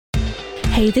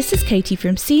Hey, this is Katie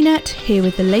from CNET, here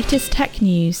with the latest tech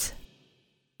news.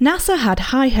 NASA had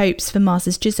high hopes for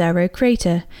Mars's Jezero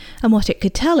crater and what it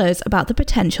could tell us about the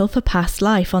potential for past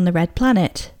life on the red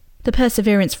planet. The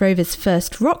Perseverance rover's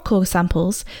first rock core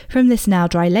samples from this now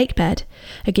dry lakebed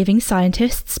are giving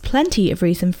scientists plenty of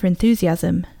reason for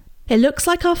enthusiasm. It looks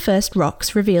like our first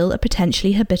rocks reveal a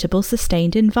potentially habitable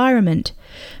sustained environment,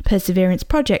 Perseverance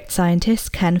project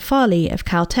scientist Ken Farley of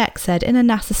Caltech said in a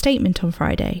NASA statement on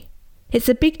Friday. It's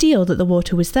a big deal that the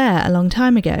water was there a long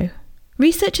time ago.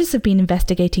 Researchers have been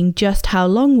investigating just how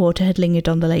long water had lingered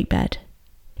on the lakebed.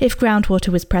 If groundwater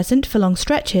was present for long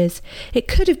stretches, it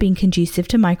could have been conducive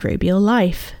to microbial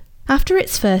life. After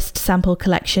its first sample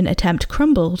collection attempt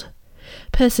crumbled,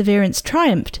 Perseverance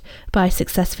triumphed by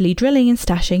successfully drilling and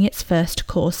stashing its first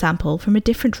core sample from a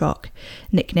different rock,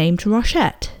 nicknamed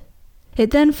Rochette.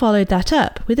 It then followed that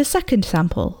up with a second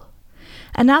sample.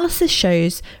 Analysis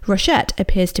shows Rochette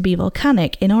appears to be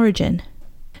volcanic in origin.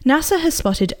 NASA has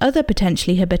spotted other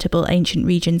potentially habitable ancient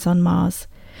regions on Mars,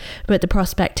 but the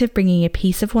prospect of bringing a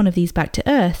piece of one of these back to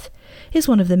Earth is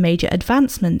one of the major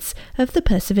advancements of the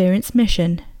Perseverance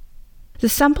mission. The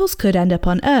samples could end up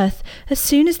on Earth as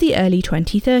soon as the early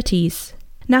 2030s.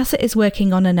 NASA is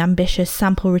working on an ambitious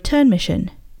sample return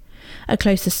mission. A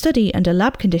closer study under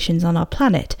lab conditions on our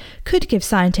planet could give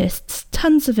scientists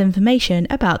tons of information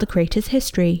about the crater's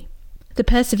history. The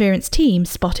Perseverance team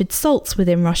spotted salts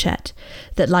within Rochette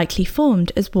that likely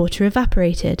formed as water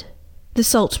evaporated. The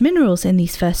salt minerals in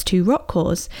these first two rock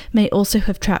cores may also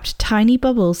have trapped tiny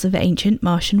bubbles of ancient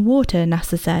Martian water,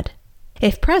 NASA said.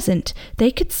 If present,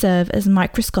 they could serve as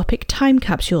microscopic time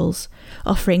capsules,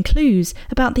 offering clues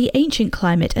about the ancient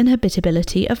climate and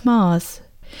habitability of Mars.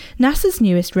 NASA's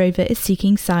newest rover is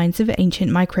seeking signs of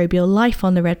ancient microbial life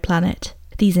on the red planet.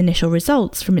 These initial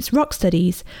results from its rock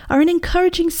studies are an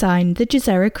encouraging sign the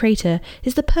Jezero crater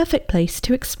is the perfect place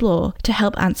to explore to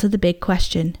help answer the big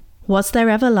question: was there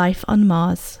ever life on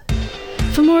Mars?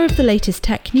 For more of the latest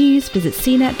tech news, visit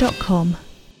cnet.com.